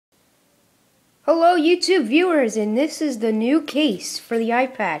Hello YouTube viewers, and this is the new case for the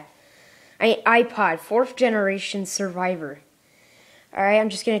iPod 4th generation Survivor. Alright, I'm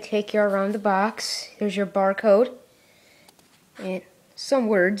just going to take you around the box. There's your barcode. And some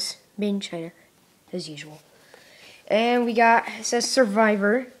words, made in China, as usual. And we got, it says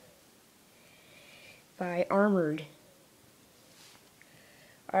Survivor by Armored.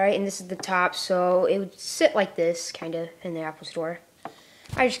 Alright, and this is the top, so it would sit like this, kind of, in the Apple Store.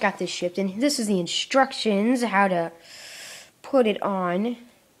 I just got this shipped, and this is the instructions, how to put it on.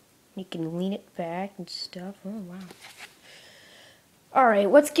 You can lean it back and stuff. Oh, wow.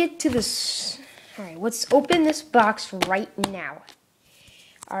 Alright, let's get to this. Alright, let's open this box right now.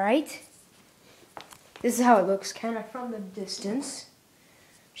 Alright. This is how it looks, kind of from the distance.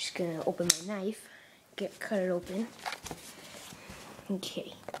 Just gonna open my knife, cut it open.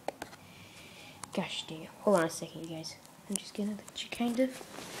 Okay. Gosh dang it. Hold on a second, you guys. I'm just gonna let you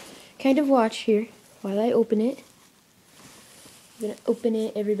kind of watch here while I open it. I'm gonna open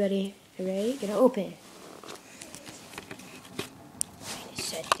it, everybody. Alright, gonna open it.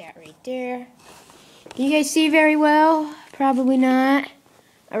 Set that right there. Can you guys see very well? Probably not.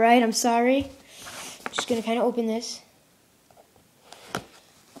 Alright, I'm sorry. Just gonna kind of open this.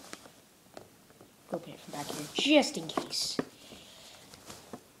 Open it from back here just in case.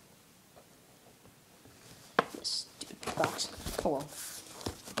 This stupid box. Oh well.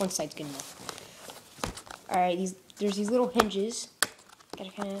 One side's good enough. Alright, there's these little hinges.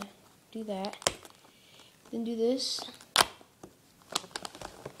 Gotta kind of do that. Then do this.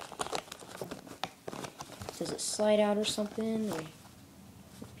 Does it slide out or something? Or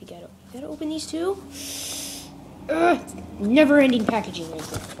you gotta open these two. Ugh, never-ending packaging right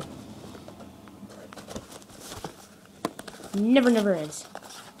there. Never ends.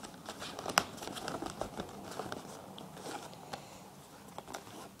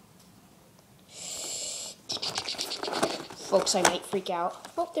 Folks, I might freak out.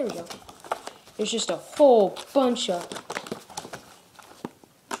 Oh, there we go. There's just a whole bunch of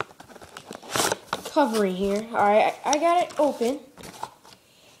covering here. Alright, I got it open.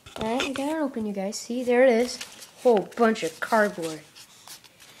 Alright, I got it open, you guys. See, there it is. Whole bunch of cardboard.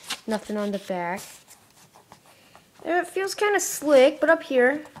 Nothing on the back. It feels kind of slick, but up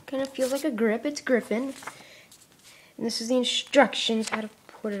here, kind of feels like a grip. It's Griffin. And this is the instructions, how to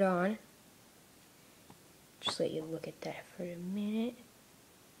put it on. Just let you look at that for a minute.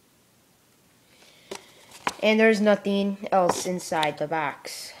 And there's nothing else inside the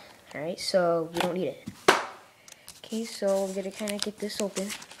box. Alright, so we don't need it. Okay, so I'm going to kind of get this open.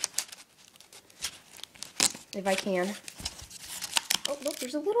 If I can. Oh, look,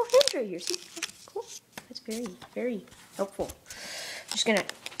 there's a little hinge right here. See? Cool. That's very helpful. Just gonna,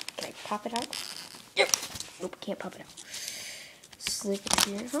 can I pop it out? Yep. Nope, can't pop it out. Slip it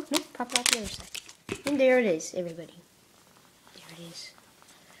here. Oh, nope, pop it out the other side. And there it is, everybody. There it is.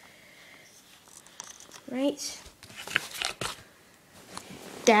 Right.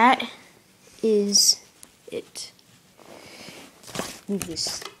 That is it. Move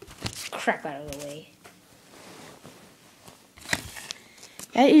this crap out of the way.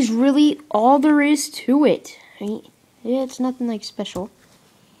 That is really all there is to it. Right? Yeah, it's nothing like special.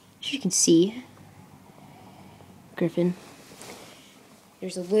 As you can see, Griffin.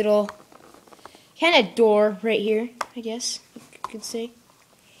 There's a little kind of door right here, I guess you could say.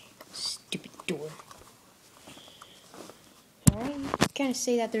 Stupid door. Alright, kind of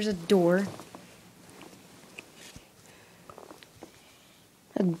say that there's a door.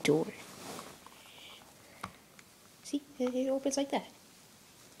 A door. See, it opens like that.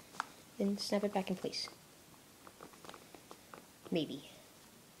 Then snap it back in place. Maybe.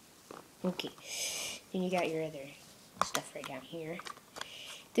 Okay. Then you got your other stuff right down here.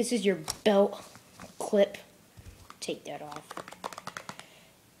 This is your belt clip. Take that off.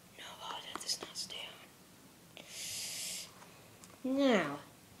 No, that does not stay on. Now,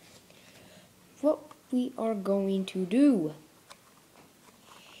 what we are going to do,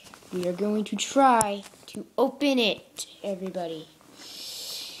 we are going to try to open it, everybody.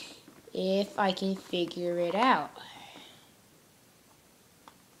 If I can figure it out.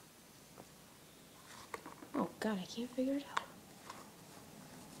 Oh God, I can't figure it out.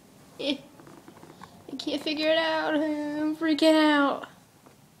 I can't figure it out. I'm freaking out.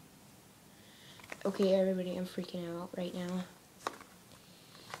 Okay, everybody, I'm freaking out right now.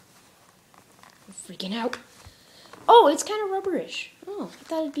 I'm freaking out. Oh, it's kind of rubberish. Oh, I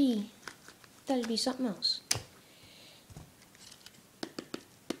thought it'd be something else.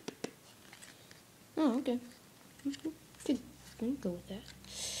 Oh, okay. Good. I can go with that.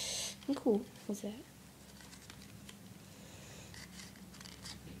 I'm cool with that.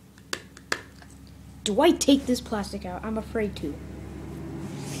 Do I take this plastic out? I'm afraid to.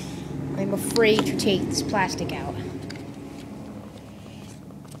 I'm afraid to take this plastic out.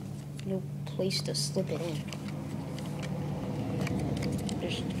 No place to slip it in.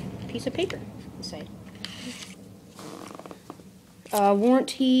 There's a piece of paper inside.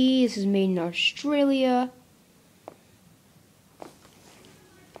 Warranty. This is made in Australia.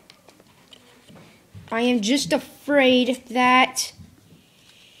 I am just afraid that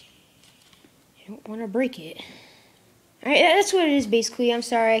I don't want to break it. Alright, that's what it is basically. I'm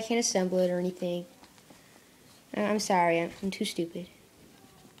sorry, I can't assemble it or anything. I'm sorry, I'm too stupid.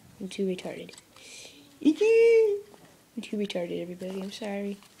 I'm too retarded. I'm too retarded, everybody. I'm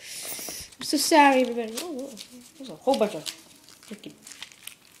sorry. I'm so sorry, everybody. Oh, there's a whole bunch of freaking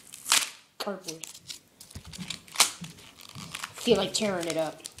cardboard. I feel like tearing it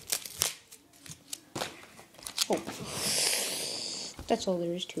up. Oh. That's all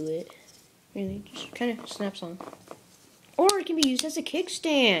there is to it. Really, just kind of snaps on. Or it can be used as a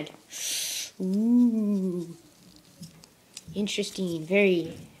kickstand. Ooh. Interesting.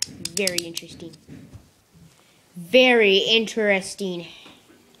 Very, very interesting. Very interesting.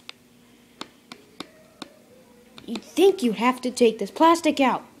 You'd think you'd have to take this plastic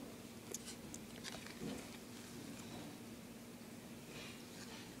out.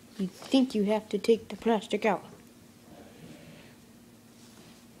 You'd think you have to take the plastic out.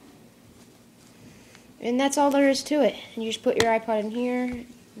 And that's all there is to it. And you just put your iPod in here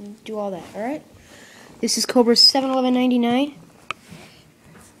and do all that, alright? This is Cobra 71199.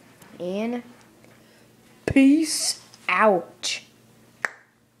 And peace out.